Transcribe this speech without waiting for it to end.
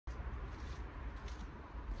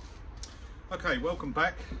Okay, welcome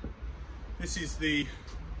back. This is the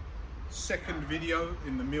second video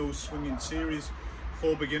in the Meel swinging series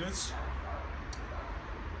for beginners.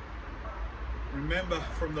 Remember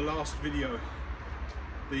from the last video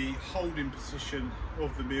the holding position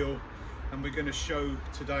of the Meel, and we're going to show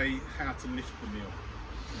today how to lift the Meel.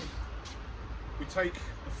 We take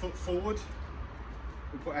a foot forward,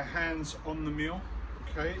 we put our hands on the Meel,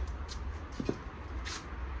 okay,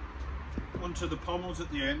 onto the pommels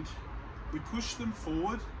at the end. We push them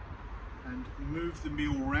forward and move the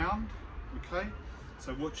Meel round, okay?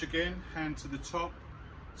 So watch again, hand to the top,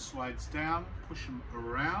 slides down, push them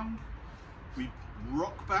around. We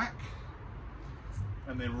rock back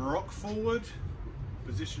and then rock forward,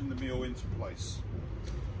 position the Meel into place.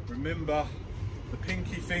 Remember, the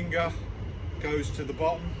pinky finger goes to the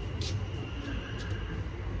bottom,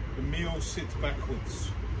 the Meel sits backwards.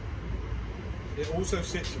 It also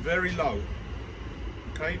sits very low.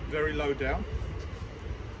 Okay, very low down.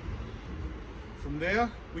 From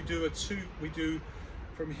there, we do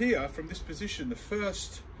from here, from this position, the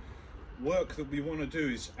first work that we want to do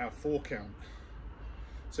is our 4 count.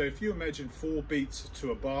 So if you imagine 4 beats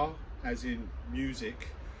to a bar, as in music,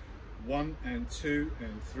 1 and 2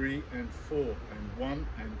 and 3 and 4, and 1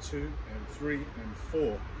 and 2 and 3 and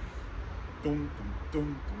 4. Dum dum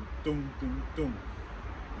dum dum dum dum dum.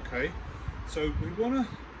 Okay, so we want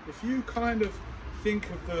to, if you kind of think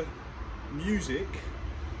of the music,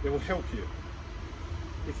 it will help you.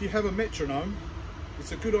 If you have a metronome,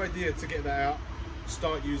 it's a good idea to get that out,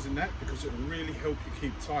 start using that, because it will really help you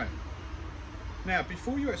keep time. Now,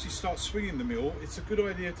 before you actually start swinging the Meel, it's a good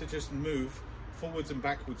idea to just move forwards and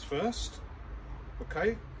backwards first,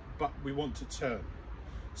 okay? But we want to turn.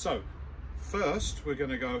 So first we're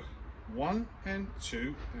going to go 1 and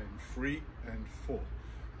 2 and 3 and 4.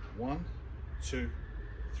 1, 2,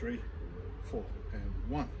 3, 4, and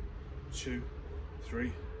 1, 2,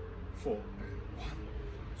 3, 4, and 1,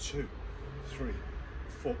 2, 3,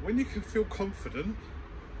 4. When you can feel confident,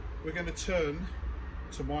 we're going to turn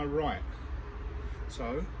to my right.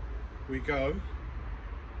 So we go,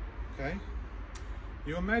 okay,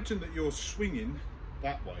 you imagine that you're swinging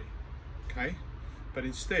that way, okay, but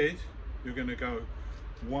instead you're going to go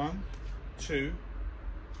 1, 2,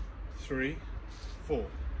 3, 4.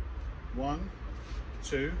 1,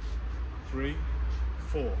 2, 3,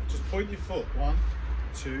 4. Just point your foot. 1,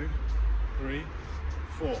 2, 3,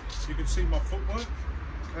 4. You can see my footwork.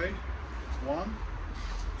 Okay. 1,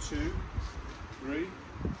 2, 3,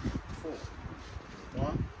 4.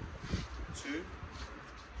 1, 2,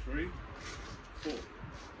 3, 4.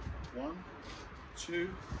 1, 2,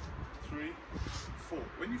 3, 4.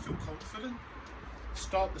 When you feel confident,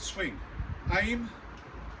 start the swing.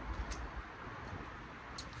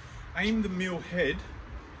 Aim the Meel head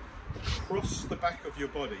across the back of your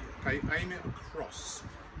body, okay? Aim it across,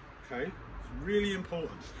 okay? It's really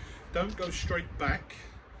important. Don't go straight back.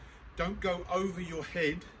 Don't go over your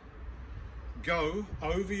head. Go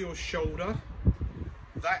over your shoulder,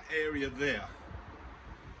 that area there.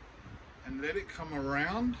 And let it come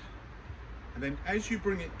around. And then as you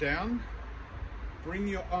bring it down, bring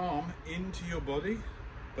your arm into your body,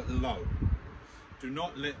 but low. Do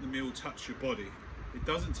not let the Meel touch your body. It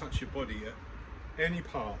doesn't touch your body at any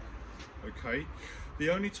part, okay? The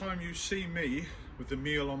only time you see me with the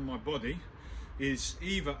Meel on my body is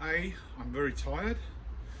either A, I'm very tired,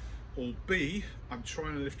 or B, I'm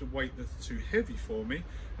trying to lift a weight that's too heavy for me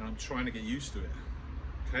and I'm trying to get used to it,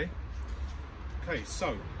 okay? Okay,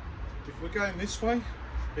 so if we're going this way,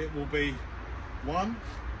 it will be 1,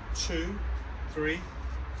 2, 3,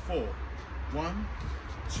 4. 1,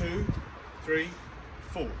 2, 3,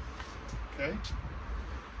 4, okay?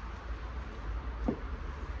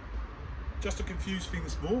 Just to confuse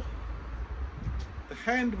things more, the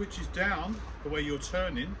hand which is down, the way you're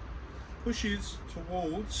turning, pushes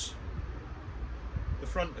towards the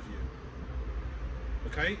front of you.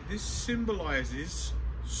 Okay, this symbolizes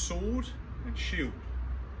sword and shield.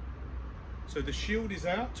 So the shield is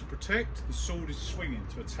out to protect, the sword is swinging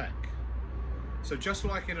to attack. So just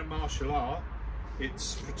like in a martial art,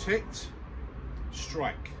 it's protect,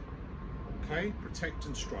 strike. Okay, protect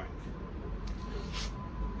and strike.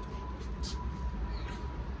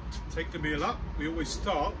 Take the Meel up, we always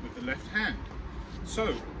start with the left hand.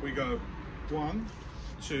 So we go 1,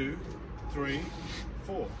 2, 3,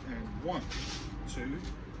 4, and 1, 2,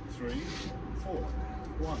 3, 4,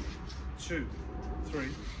 1, 2, 3,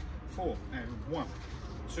 4, and 1,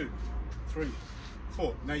 2, 3,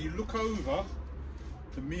 4. Now you look over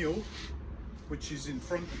the Meel, which is in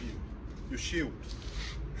front of you, your shield.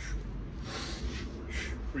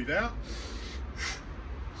 Breathe out.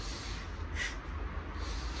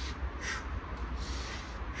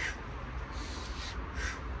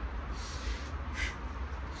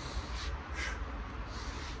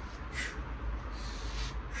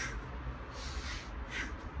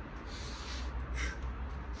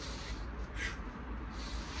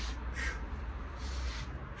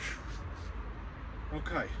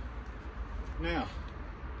 Okay, now,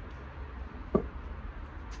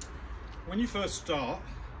 when you first start,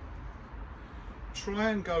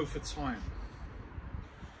 try and go for time.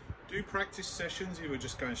 Do practice sessions, either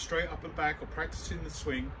just going straight up and back or practicing the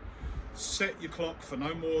swing. Set your clock for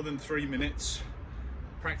no more than 3 minutes.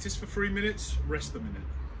 Practice for 3 minutes, rest a minute.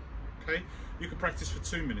 Okay, you can practice for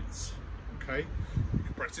 2 minutes. Okay, you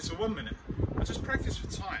can practice for 1 minute, but just practice for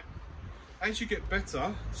time. As you get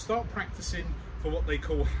better, start practicing for what they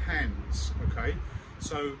call hands. Okay,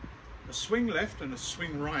 so a swing left and a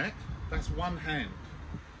swing right, that's one hand.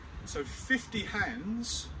 So 50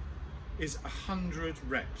 hands is 100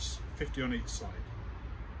 reps, 50 on each side.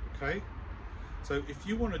 Okay, so if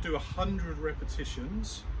you want to do 100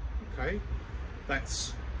 repetitions, okay,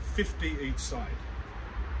 that's 50 each side.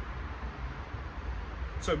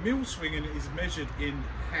 So Meel swinging is measured in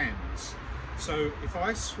hands. So if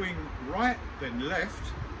I swing right then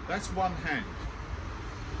left, that's one hand.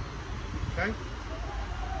 Okay,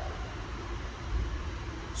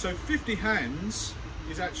 so 50 hands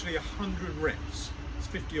is actually 100 reps. It's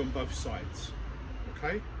 50 on both sides.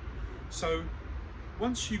 Okay, so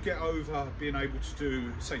once you get over being able to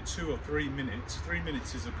do, say, 2 or 3 minutes, 3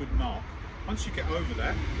 minutes is a good mark. Once you get over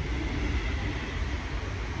that,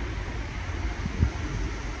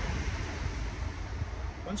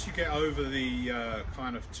 once you get over the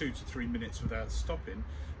kind of 2 to 3 minutes without stopping,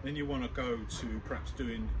 then you want to go to perhaps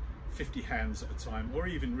doing 50 hands at a time, or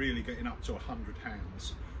even really getting up to 100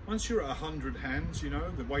 hands. Once you're at 100 hands, you know,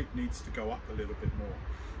 the weight needs to go up a little bit more.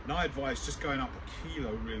 And I advise just going up a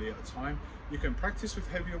kilo really at a time. You can practice with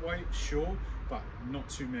heavier weight, sure, but not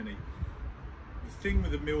too many. The thing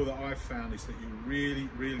with the Meel that I've found is that you really,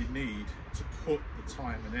 really need to put the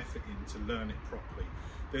time and effort in to learn it properly.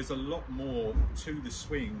 There's a lot more to the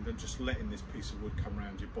swing than just letting this piece of wood come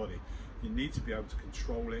around your body. You need to be able to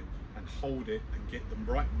control it and hold it and get the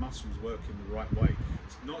right muscles working the right way.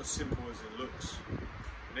 It's not as simple as it looks.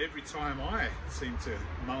 And every time I seem to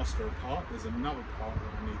master a part, there's another part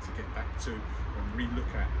that I need to get back to and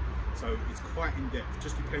re-look at. So it's quite in-depth,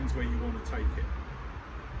 just depends where you want to take it.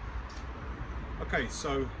 Okay,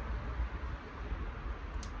 so